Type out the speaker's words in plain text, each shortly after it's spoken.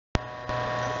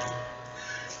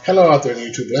Hello out there in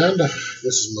YouTube land. This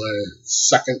is my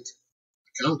second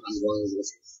account. I'm going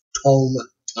with Tome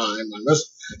Time on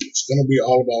this. It's going to be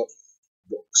all about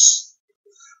books.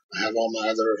 I have on my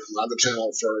other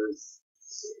channel for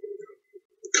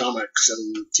comics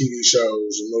and TV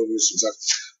shows and movies and stuff.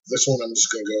 This one I'm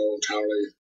just going to go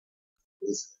entirely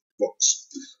with books.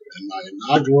 And my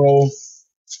inaugural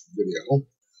video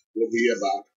will be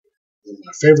about one of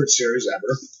my favorite series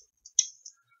ever,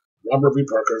 Robert B.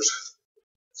 Parker's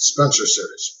Spenser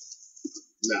series.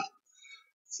 Now,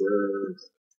 for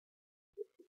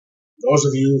those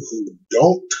of you who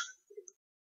don't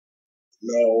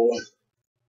know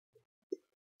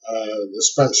the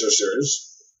Spenser series,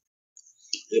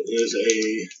 it is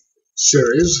a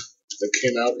series that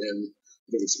came out in, I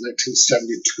think it's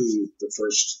 1972, the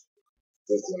first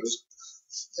book was.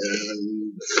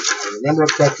 And if I remember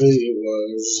correctly, it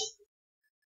was,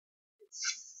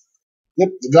 the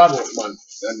Godwolf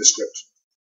manuscript.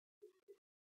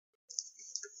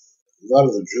 God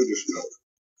of the Judas Note.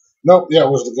 Nope, yeah,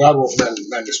 it was the Godwolf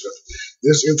manuscript.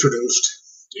 This introduced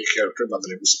a character by the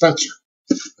name of Spenser.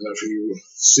 And if you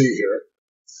see here,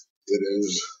 it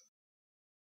is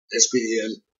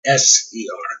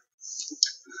S-P-E-N-S-E-R.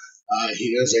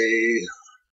 He is a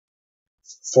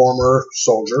former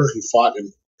soldier. He fought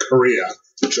in Korea,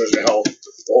 which shows you how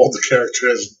old the character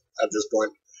is at this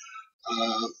point.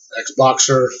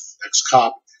 Ex-boxer,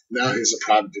 ex-cop. Now he's a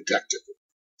private detective.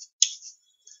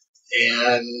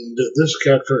 And this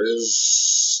character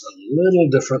is a little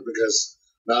different because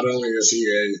not only is he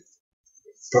a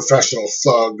professional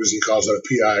thug, as he calls it, a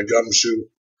P.I. gumshoe,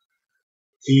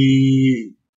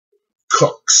 he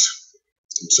cooks.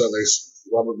 And so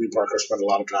Robert B. Parker spent a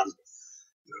lot of time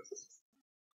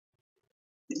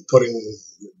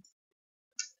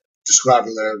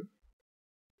describing the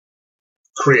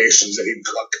creations that he'd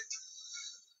cook.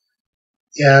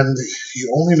 And you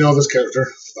only know this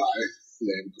character by the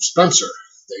name of Spenser.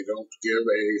 They don't give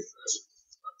I'm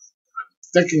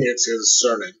thinking it's his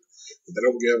surname, but they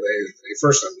don't give a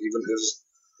first name. Even his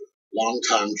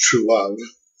longtime true love,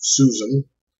 Susan,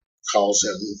 calls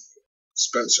him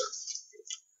Spenser.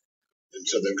 And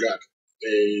so they've got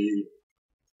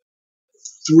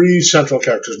three central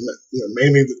characters,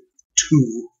 mainly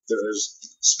two.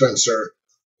 There's Spenser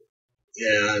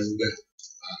and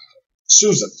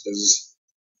Susan, his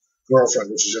girlfriend,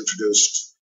 which is introduced,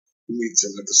 who meets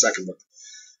him at the second book.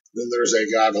 Then there's a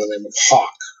guy by the name of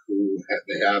Hawk, who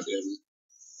they have in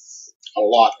a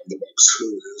lot of the books,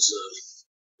 who is,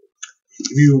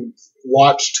 if you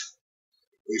watched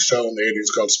a show in the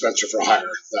 80s called Spenser for Hire,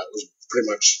 that was pretty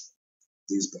much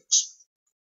these books.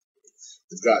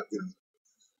 They've got,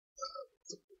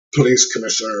 the police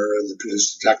commissioner and the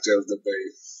police detective that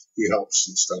he helps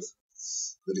and stuff,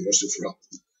 that he goes to for help.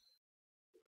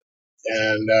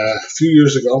 And a few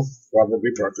years ago, Robert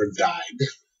B. Parker died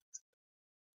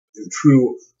in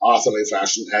true authorly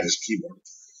fashion at his keyboard.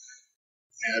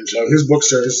 And so his book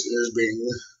series is being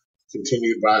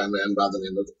continued by a man by the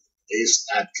name of Ace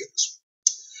Atkins.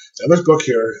 Now this book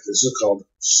here, this is called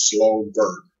Slow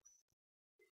Burn.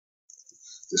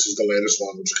 This is the latest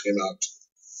one, which came out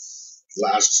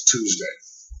last Tuesday.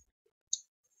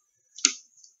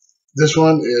 This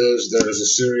one there is a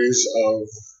series of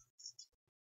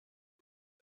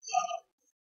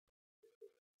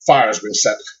fires being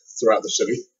set throughout the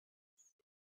city.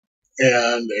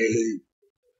 And an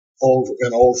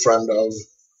old friend of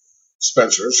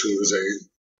Spenser's, who is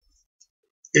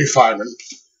a fireman,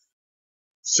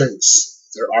 thinks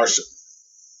they're arson.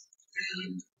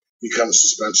 And he comes to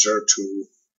Spenser to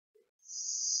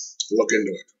look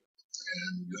into it.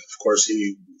 And of course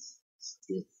he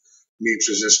meets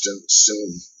resistance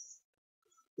and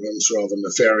runs through all the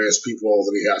nefarious people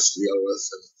that he has to deal with.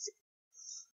 And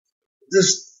this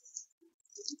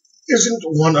isn't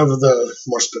one of the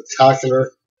more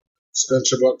spectacular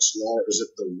Spenser books, nor is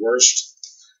it the worst.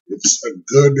 It's a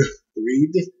good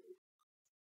read,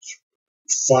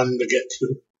 fun to get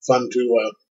to, fun to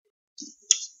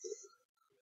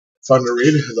read.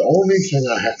 The only thing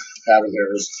I have in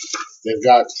here is they've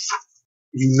got,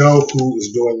 you know who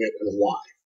is doing it and why.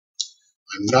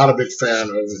 I'm not a big fan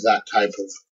of that type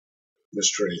of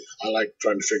mystery. I like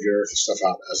trying to figure stuff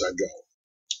out as I go.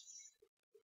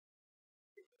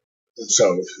 And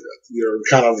so you're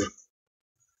kind of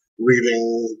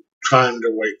reading, trying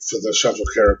to wait for the central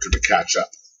character to catch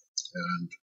up. And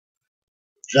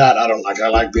that I don't like. I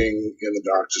like being in the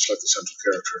dark, just like the central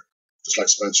character, just like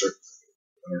Spenser,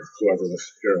 or whoever the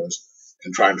hero is,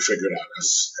 and trying to figure it out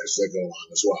as they go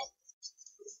on as well.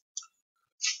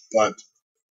 But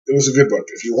it was a good book.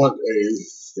 If you want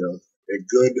a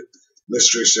good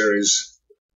mystery series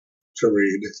to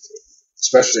read,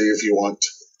 especially if you want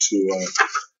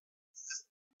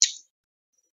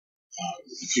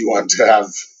to have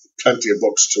plenty of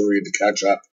books to read to catch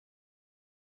up.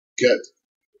 Get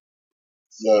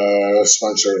the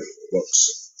Spenser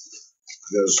books,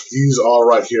 because these all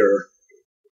right here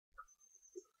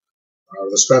are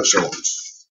the Spenser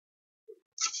ones.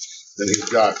 Then he's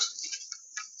got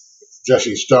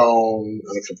Jesse Stone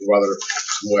and a couple of other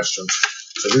some westerns.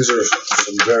 So these are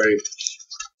some very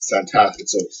fantastic.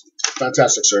 It's a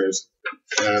fantastic series,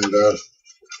 and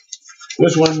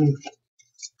this one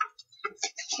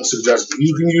I suggest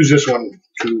you can use this one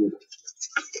to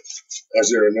as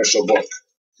your initial book.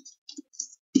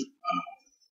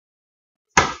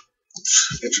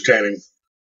 It's entertaining,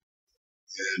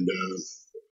 and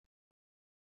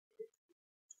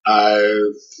I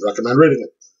recommend reading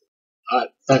it. All right,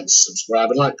 thanks. Subscribe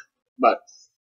and like. Bye.